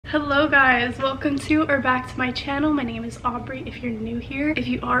Hello guys, welcome to or back to my channel. My name is Aubrey if you're new here. If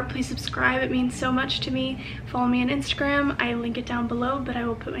you are, please subscribe. It means so much to me. Follow me on Instagram. I link it down below, but I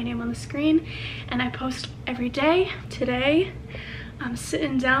will put my name on the screen and I post every day. Today, I'm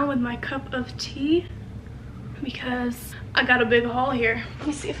sitting down with my cup of tea because I got a big haul here. Let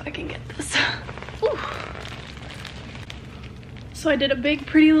me see if I can get this. Ooh. So I did a big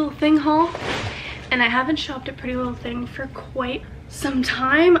Pretty Little Thing haul and I haven't shopped at Pretty Little Thing for quite some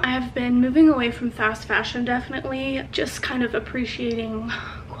time. I have been moving away from fast fashion, definitely, just kind of appreciating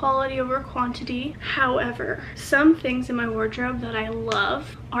quality over quantity. However, some things in my wardrobe that I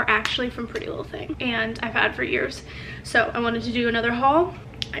love are actually from Pretty Little Thing and I've had for years. So I wanted to do another haul.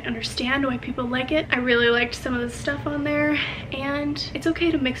 I understand why people like it. I really liked some of the stuff on there and it's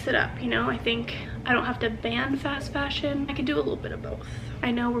okay to mix it up, you know? I think I don't have to ban fast fashion. I can do a little bit of both. I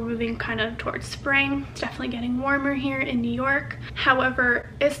know we're moving kind of towards spring. It's definitely getting warmer here in New York. However,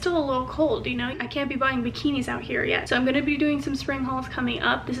 it's still a little cold, you know? I can't be buying bikinis out here yet. So I'm gonna be doing some spring hauls coming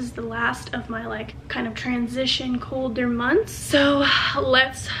up. This is the last of my like kind of transition colder months. So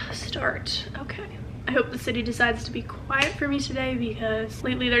let's start. Okay. I hope the city decides to be quiet for me today because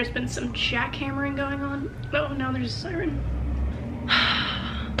lately there's been some jackhammering going on. Oh, now there's a siren.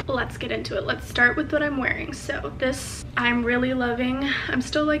 Let's get into it. Let's start with what I'm wearing. So this I'm really loving. I'm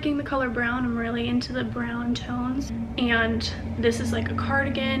still liking the color brown. I'm really into the brown tones. And this is like a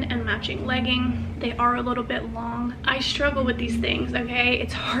cardigan and matching legging. They are a little bit long. I struggle with these things, okay?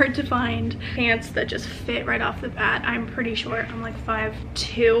 It's hard to find pants that just fit right off the bat. I'm pretty short. I'm like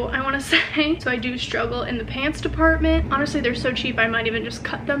 5'2", I want to say. So I do struggle in the pants department. Honestly, they're so cheap I might even just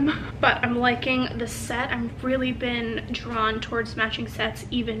cut them. But I'm liking the set. I've really been drawn towards matching sets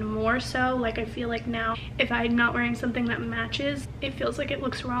even more so. Like I feel like now if I'm not wearing something that matches, it feels like it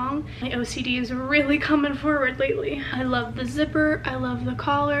looks wrong. My OCD is really coming forward lately. I love the zipper. I love the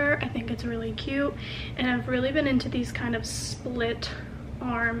collar. I think it's really cute. And I've really been into these kind of split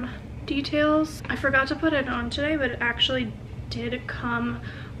arm details. I forgot to put it on today, but it actually did come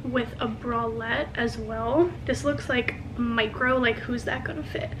with a bralette as well. This looks like micro, like who's that gonna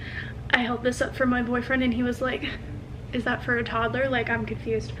fit? I held this up for my boyfriend and he was like, is that for a toddler? Like, I'm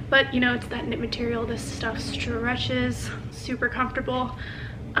confused. But you know, it's that knit material. This stuff stretches, super comfortable.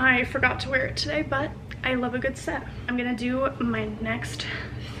 I forgot to wear it today, but I love a good set. I'm gonna do my next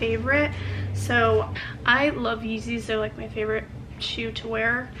favorite. So I love Yeezys. They're like my favorite shoe to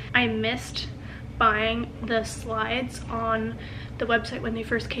wear. I missed buying the slides on the website when they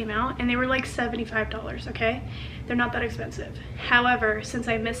first came out and they were like $75, okay? They're not that expensive. However, since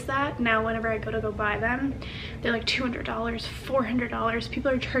I missed that, now whenever I go buy them, they're like $200, $400.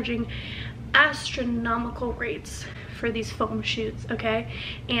 People are charging astronomical rates for these foam shoes, okay?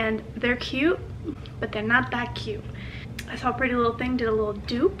 And they're cute, but they're not that cute. I saw Pretty Little Thing did a little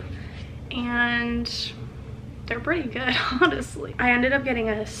dupe and they're pretty good, honestly. I ended up getting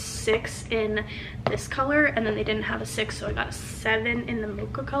a 6 in this color and then they didn't have a 6, so I got a 7 in the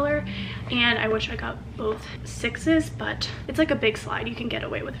mocha color. And I wish I got both 6s, but it's like a big slide. You can get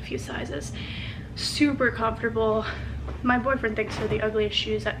away with a few sizes. Super comfortable. My boyfriend thinks they're the ugliest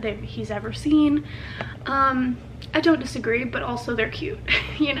shoes that he's ever seen. I don't disagree, but also they're cute.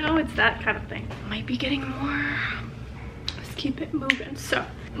 You know, it's that kind of thing. Might be getting more. Let's keep it moving. So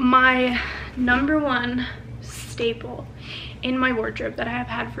my number one staple in my wardrobe that I have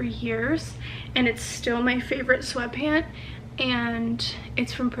had for years, and it's still my favorite sweatpant, and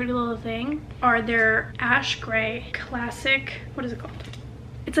it's from Pretty Little Thing, are their ash gray classic, what is it called?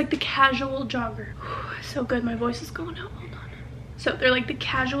 It's like the casual jogger. Whew, so good, my voice is going out, hold on. So they're like the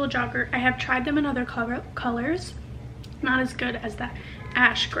casual jogger. I have tried them in other colors, not as good as that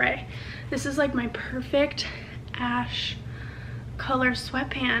ash gray. This is like my perfect ash color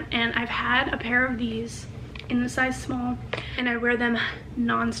sweatpant, and I've had a pair of these in the size small and I wear them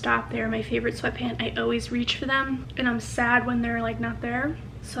non-stop. They're my favorite sweatpant. I always reach for them and I'm sad when they're like not there.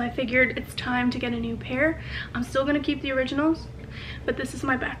 So I figured it's time to get a new pair. I'm still gonna keep the originals, but this is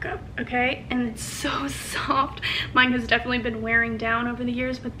my backup, okay? And it's so soft. Mine has definitely been wearing down over the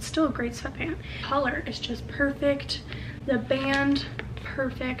years, but it's still a great sweatpant. Color is just perfect. The band,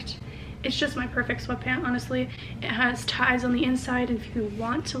 perfect. It's just my perfect sweatpant, honestly. It has ties on the inside if you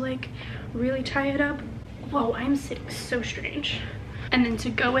want to like really tie it up. Whoa, I'm sitting so strange. And then to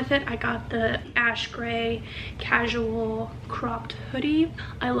go with it, I got the ash gray casual cropped hoodie.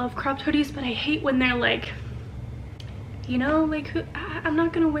 I love cropped hoodies, but I hate when they're like, you know, like I'm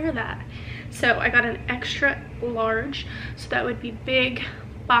not gonna wear that. So I got an extra large, so that would be big,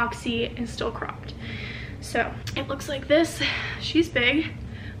 boxy, and still cropped. So it looks like this. She's big,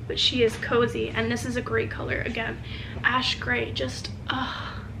 but she is cozy, and this is a great color. Again, ash gray, just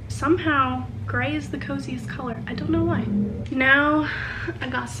somehow gray is the coziest color. I don't know why. Now I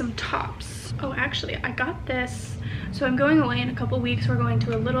got some tops. Oh, actually I got this. So I'm going away in a couple weeks. We're going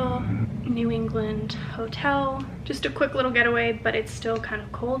to a little New England hotel. Just a quick little getaway, but it's still kind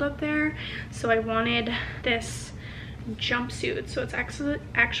of cold up there. So I wanted this jumpsuit. So it's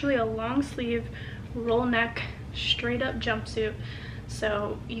actually a long sleeve, roll neck, straight up jumpsuit.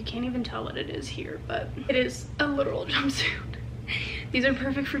 So you can't even tell what it is here, but it is a literal jumpsuit. These are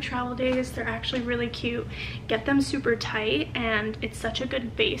perfect for travel days. They're actually really cute. Get them super tight, and it's such a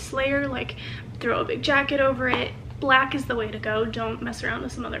good base layer. Like, throw a big jacket over it. Black is the way to go. Don't mess around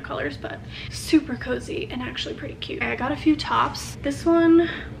with some other colors, but super cozy and actually pretty cute. I got a few tops. This one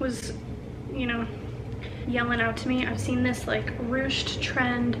was, you know, yelling out to me. I've seen this like ruched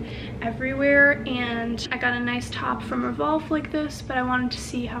trend everywhere, and I got a nice top from Revolve like this, but I wanted to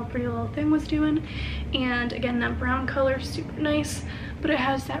see how Pretty Little Thing was doing. And again, that brown color is super nice, but it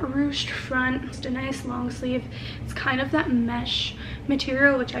has that ruched front. Just a nice long sleeve. It's kind of that mesh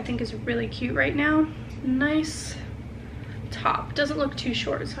material, which I think is really cute right now. Nice top. Doesn't look too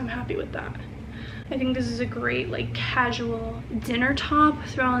short, so I'm happy with that. I think this is a great like casual dinner top.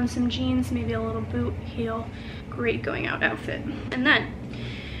 Throw on some jeans, maybe a little boot heel. Great going out outfit. And then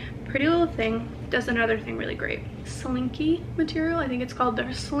Pretty Little Thing does another thing really great. Slinky material, I think it's called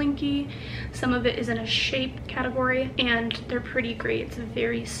their Slinky. Some of it is in a shape category, and they're pretty great. It's a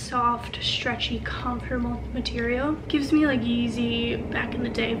very soft, stretchy, comfortable material. Gives me like Yeezy back in the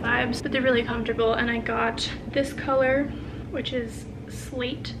day vibes, but they're really comfortable. And I got this color, which is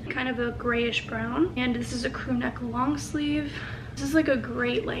slate, kind of a grayish brown, and this is a crew neck long sleeve. This is like a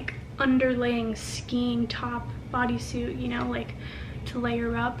great like underlaying skiing top bodysuit, you know, like to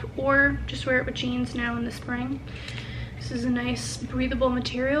layer up, or just wear it with jeans now in the spring. This is a nice breathable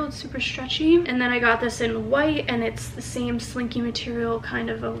material. It's super stretchy. And then I got this in white, and it's the same slinky material, kind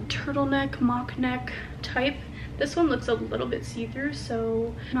of a turtleneck, mock neck type. This one looks a little bit see-through,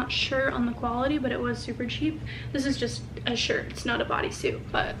 so I'm not sure on the quality, but it was super cheap. This is just a shirt, it's not a bodysuit,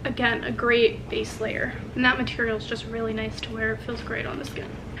 but again, a great base layer. And that material is just really nice to wear. It feels great on the skin.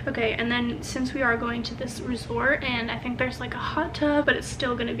 Okay, and then since we are going to this resort, and I think there's like a hot tub, but it's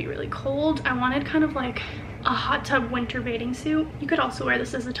still gonna be really cold, I wanted kind of like a hot tub winter bathing suit. You could also wear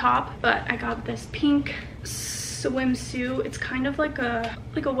this as a top, but I got this pink swimsuit. It's kind of like a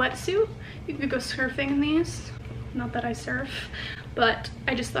wetsuit. You could go surfing in these. Not that I surf, but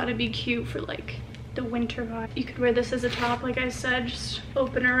I just thought it'd be cute for like the winter vibe. You could wear this as a top, like I said, just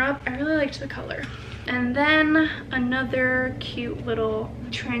open her up. I really liked the color. And then another cute little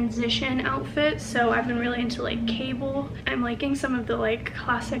transition outfit. So I've been really into like cable. I'm liking some of the like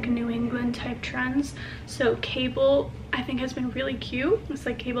classic New England type trends. So cable I think has been really cute. It's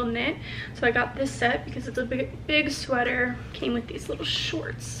like cable knit. So I got this set because it's a big sweater. Came with these little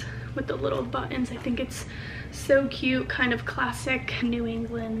shorts with the little buttons. I think it's so cute, kind of classic New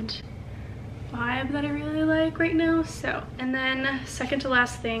England vibe that I really like right now. So, and then second to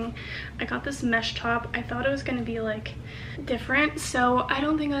last thing, I got this mesh top. I thought it was gonna be like different, so I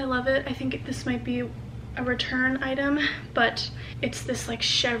don't think I love it. I think this might be a return item, but it's this like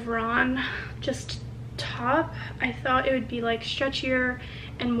chevron just top. I thought it would be like stretchier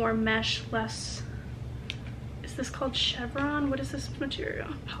and more mesh, less, is this called chevron? What is this material?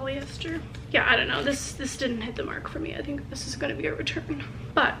 Polyester? Yeah, I don't know. This didn't hit the mark for me. I think this is gonna be a return.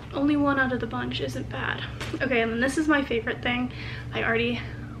 But only one out of the bunch isn't bad. Okay, and then this is my favorite thing. I already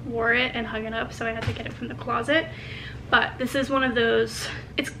wore it and hung it up, so I had to get it from the closet. But this is one of those,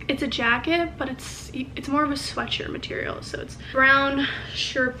 it's a jacket, but it's more of a sweatshirt material. So it's brown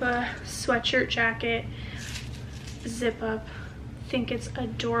Sherpa sweatshirt jacket, zip up. Think it's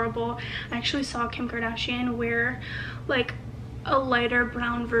adorable. I actually saw Kim Kardashian wear like a lighter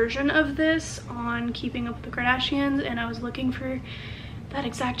brown version of this on Keeping Up with the Kardashians, and I was looking for that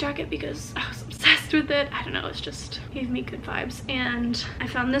exact jacket because I was obsessed with it. I don't know, it's just gave me good vibes. And I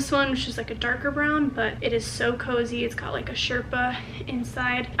found this one, which is like a darker brown, but it is so cozy. It's got like a Sherpa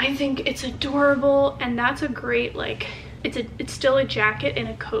inside. I think it's adorable, and that's a great like, it's still a jacket and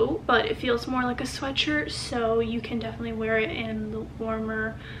a coat, but it feels more like a sweatshirt, so you can definitely wear it in the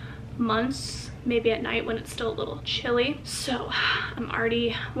warmer months, maybe at night when it's still a little chilly. So I'm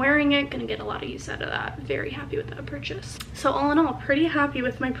already wearing it, gonna get a lot of use out of that. Very happy with that purchase. So all in all, pretty happy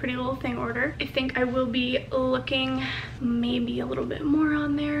with my Pretty Little Thing order. I think I will be looking maybe a little bit more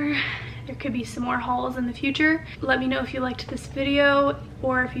on there. There could be some more hauls in the future. Let me know if you liked this video,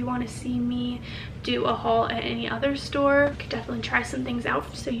 or if you want to see me do a haul at any other store. Could definitely try some things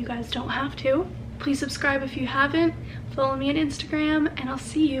out so you guys don't have to. Please subscribe if you haven't. Follow me on Instagram, and I'll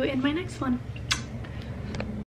see you in my next one.